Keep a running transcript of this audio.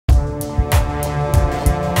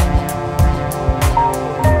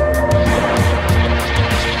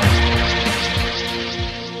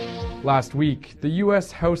Last week, the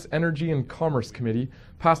U.S. House Energy and Commerce Committee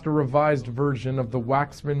passed a revised version of the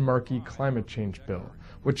Waxman-Markey climate change bill,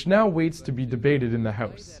 which now waits to be debated in the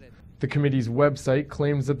House. The committee's website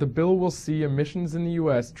claims that the bill will see emissions in the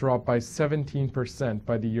U.S. drop by 17%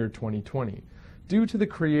 by the year 2020, due to the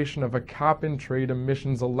creation of a cap-and-trade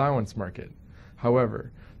emissions allowance market.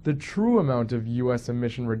 However, the true amount of U.S.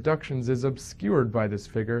 emission reductions is obscured by this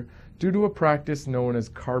figure due to a practice known as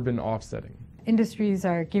carbon offsetting. Industries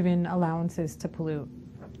are given allowances to pollute.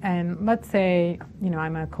 And let's say,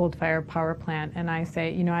 I'm a coal-fired power plant and I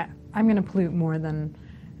say, I'm going to pollute more than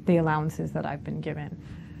the allowances that I've been given.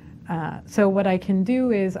 So what I can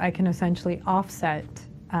do is I can essentially offset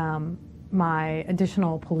my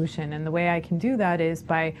additional pollution. And the way I can do that is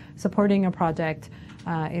by supporting a project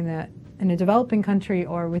in a developing country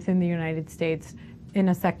or within the United States in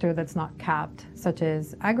a sector that's not capped, such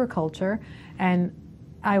as agriculture, and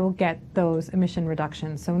I will get those emission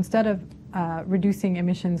reductions. So instead of reducing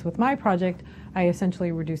emissions with my project, I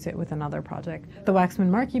essentially reduce it with another project. The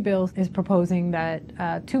Waxman-Markey bill is proposing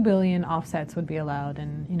that 2 billion offsets would be allowed,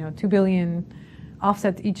 and 2 billion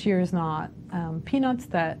offsets each year is not peanuts.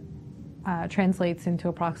 That translates into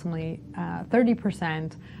approximately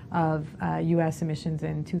 30% of U.S. emissions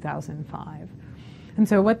in 2005. And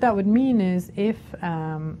so what that would mean is if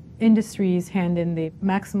industries hand in the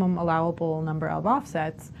maximum allowable number of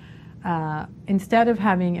offsets, instead of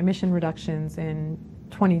having emission reductions in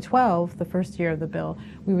 2012, the first year of the bill,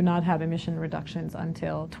 we would not have emission reductions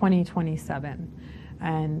until 2027.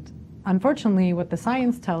 And unfortunately, what the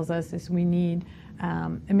science tells us is we need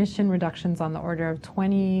emission reductions on the order of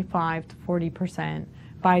 25 to 40%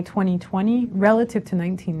 by 2020 relative to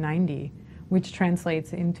 1990. Which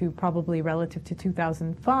translates into probably relative to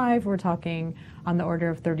 2005, we're talking on the order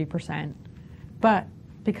of 30%. But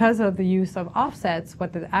because of the use of offsets,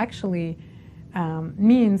 what that actually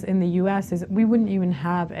means in the US is we wouldn't even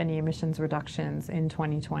have any emissions reductions in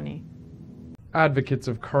 2020. Advocates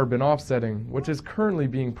of carbon offsetting, which is currently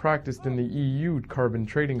being practiced in the EU carbon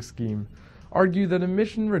trading scheme, argue that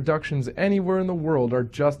emission reductions anywhere in the world are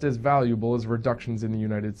just as valuable as reductions in the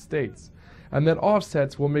United States, and that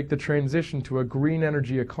offsets will make the transition to a green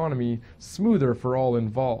energy economy smoother for all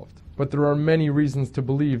involved. But there are many reasons to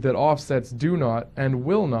believe that offsets do not and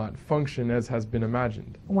will not function as has been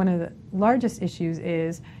imagined. One of the largest issues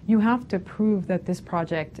is you have to prove that this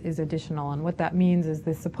project is additional, and what that means is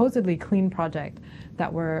this supposedly clean project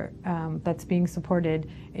that's being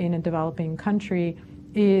supported in a developing country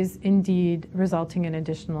is indeed resulting in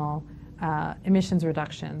additional emissions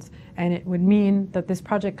reductions. And it would mean that this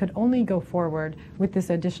project could only go forward with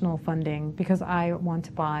this additional funding because I want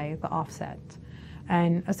to buy the offset.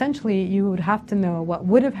 And essentially, you would have to know what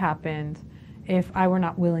would have happened if I were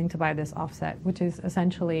not willing to buy this offset, which is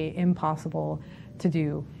essentially impossible to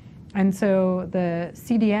do. And so the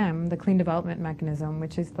CDM, the Clean Development Mechanism,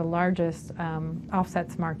 which is the largest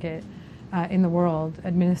offsets market in the world,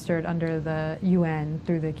 administered under the UN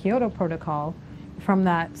through the Kyoto Protocol, from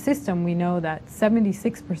that system, we know that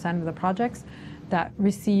 76% of the projects that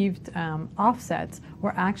received offsets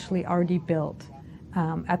were actually already built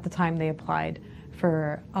at the time they applied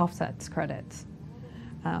for offsets credits.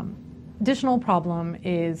 Additional problem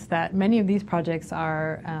is that many of these projects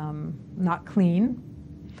are not clean,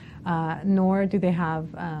 nor do they have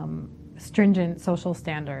stringent social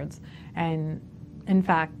standards. And in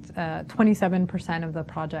fact, 27% of the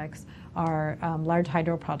projects are large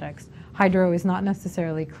hydro projects. Hydro is not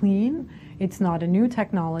necessarily clean, it's not a new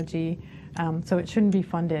technology, so it shouldn't be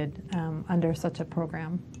funded under such a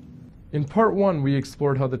program. In part one, we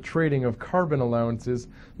explored how the trading of carbon allowances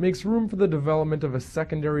makes room for the development of a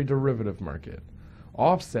secondary derivative market.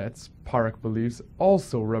 Offsets, Parekh believes,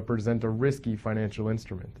 also represent a risky financial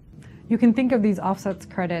instrument. You can think of these offsets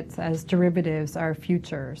credits as derivatives or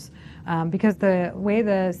futures, because the way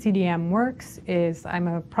the CDM works is I'm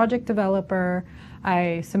a project developer,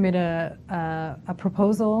 I submit a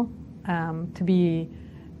proposal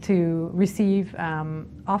to receive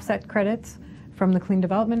offset credits from the Clean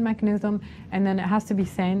Development Mechanism, and then it has to be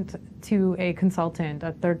sent to a consultant,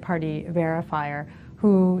 a third-party verifier,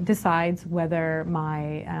 who decides whether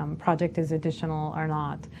my project is additional or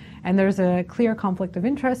not. And there's a clear conflict of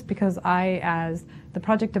interest because I, as the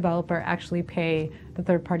project developer, actually pay the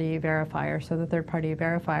third-party verifier. So the third-party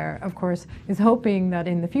verifier, of course, is hoping that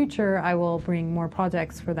in the future I will bring more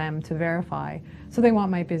projects for them to verify. So they want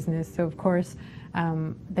my business. So of course,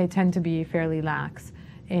 they tend to be fairly lax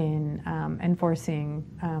in enforcing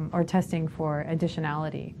or testing for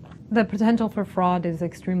additionality. The potential for fraud is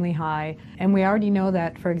extremely high, and we already know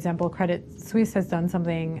that, for example, Credit Suisse has done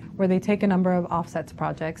something where they take a number of offsets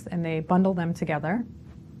projects and they bundle them together,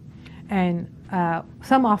 And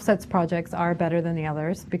some offsets projects are better than the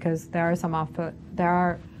others because there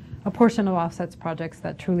are a portion of offsets projects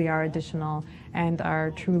that truly are additional and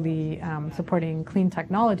are truly supporting clean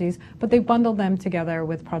technologies, but they bundle them together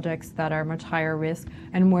with projects that are much higher risk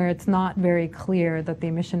and where it's not very clear that the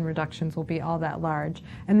emission reductions will be all that large.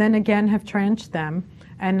 And then again have tranched them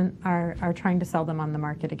and are trying to sell them on the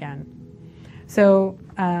market again. So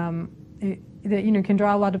you can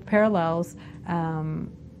draw a lot of parallels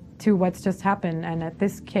to what's just happened, and at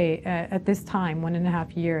this time,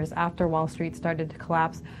 1.5 years after Wall Street started to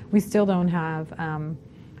collapse, we still don't have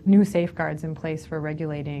new safeguards in place for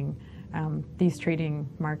regulating these trading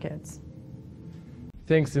markets.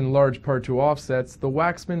 Thanks in large part to offsets, the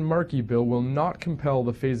Waxman-Markey bill will not compel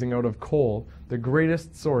the phasing out of coal, the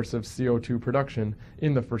greatest source of CO2 production,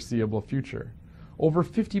 in the foreseeable future. Over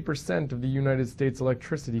 50% of the United States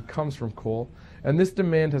electricity comes from coal, and this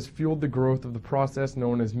demand has fueled the growth of the process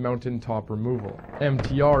known as mountaintop removal.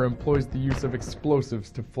 MTR employs the use of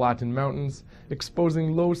explosives to flatten mountains,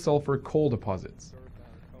 exposing low-sulfur coal deposits.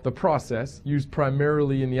 The process, used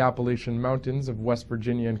primarily in the Appalachian Mountains of West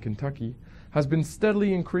Virginia and Kentucky, has been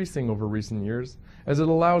steadily increasing over recent years, as it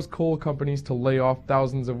allows coal companies to lay off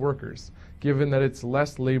thousands of workers, given that it's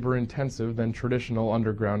less labor-intensive than traditional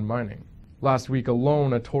underground mining. Last week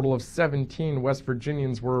alone, a total of 17 West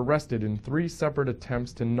Virginians were arrested in 3 separate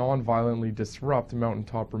attempts to non-violently disrupt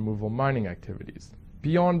mountaintop removal mining activities.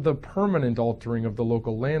 Beyond the permanent altering of the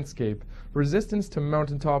local landscape, resistance to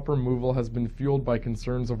mountaintop removal has been fueled by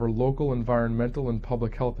concerns over local environmental and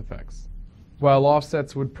public health effects. While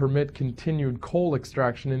offsets would permit continued coal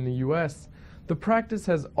extraction in the U.S., the practice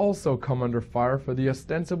has also come under fire for the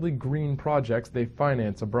ostensibly green projects they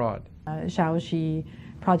finance abroad. Shaoxi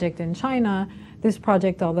project in China, this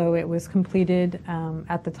project, although it was completed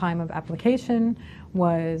at the time of application,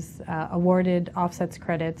 was awarded offsets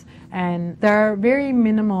credits, and there are very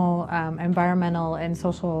minimal environmental and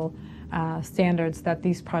social standards that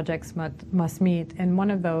these projects must meet, and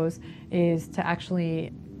one of those is to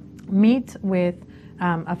actually meet with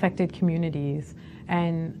affected communities,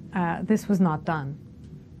 and this was not done.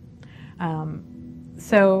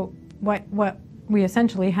 So what we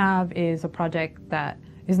essentially have is a project that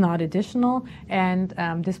is not additional and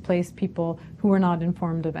displaced people who were not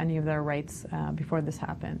informed of any of their rights before this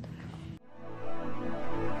happened.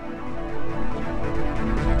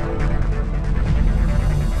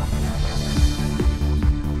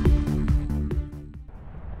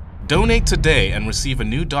 Donate today and receive a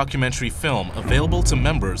new documentary film available to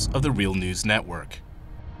members of the Real News Network.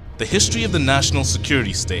 The History of the National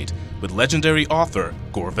Security State with legendary author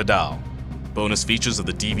Gore Vidal. Bonus features of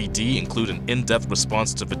the DVD include an in-depth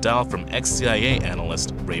response to Vidal from ex-CIA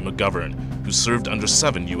analyst Ray McGovern, who served under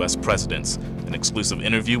 7 U.S. presidents, an exclusive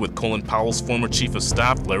interview with Colin Powell's former Chief of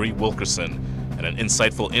Staff Larry Wilkerson, and an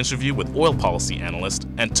insightful interview with oil policy analyst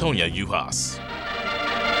Antonia Juhas.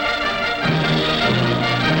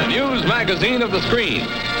 The news magazine of the screen.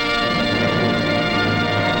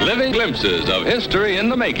 Living glimpses of history in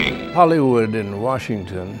the making. Hollywood and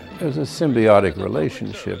Washington, there's a symbiotic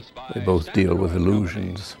relationship. They both deal with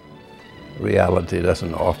illusions. Reality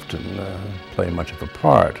doesn't often play much of a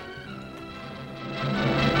part.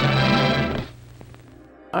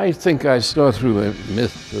 I think I saw through the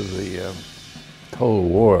myth of the Cold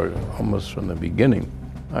War almost from the beginning.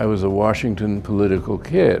 I was a Washington political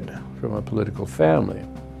kid from a political family.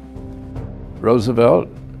 Roosevelt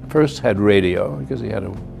first had radio because he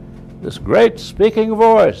had this great speaking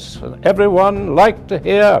voice and everyone liked to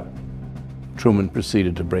hear. Truman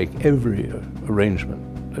proceeded to break every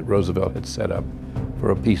arrangement that Roosevelt had set up for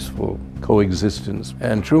a peaceful coexistence.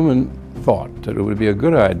 And Truman thought that it would be a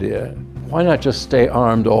good idea. Why not just stay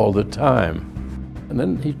armed all the time? And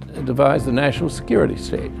then he devised the national security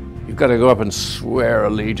state. You've got to go up and swear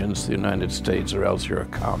allegiance to the United States or else you're a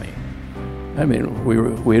commie. I mean,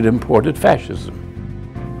 we had imported fascism.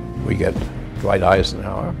 We get Dwight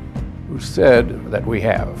Eisenhower, who said that we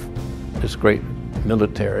have this great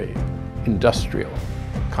military industrial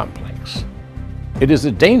complex. It is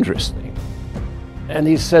a dangerous thing. And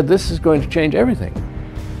he said this is going to change everything.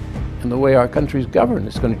 And the way our country's governed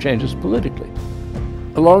is going to change us politically.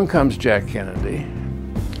 Along comes Jack Kennedy,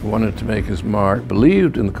 who wanted to make his mark,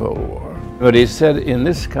 believed in the Cold War. But he said, in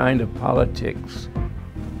this kind of politics,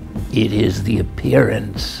 it is the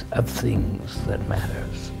appearance of things that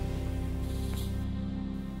matters.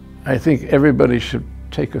 I think everybody should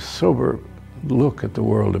take a sober look at the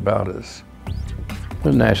world about us.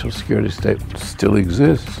 The national security state still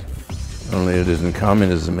exists, only it isn't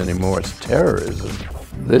communism anymore, it's terrorism.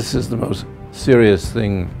 This is the most serious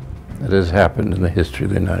thing that has happened in the history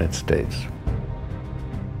of the United States.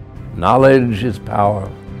 Knowledge is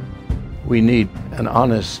power. We need an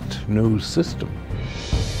honest news system.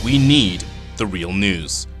 We need the real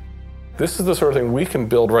news. This is the sort of thing we can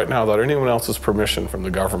build right now without anyone else's permission from the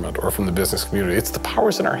government or from the business community. It's the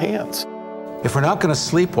power's in our hands. If we're not going to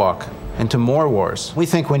sleepwalk into more wars, we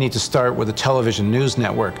think we need to start with a television news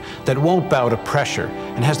network that won't bow to pressure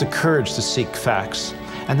and has the courage to seek facts.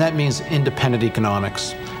 And that means independent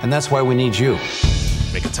economics. And that's why we need you.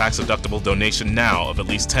 Make a tax-deductible donation now of at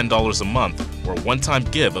least $10 a month or a one-time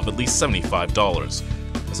give of at least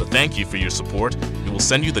 $75. As a thank you for your support, we will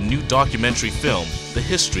send you the new documentary film, The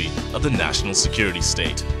History of the National Security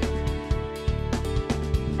State.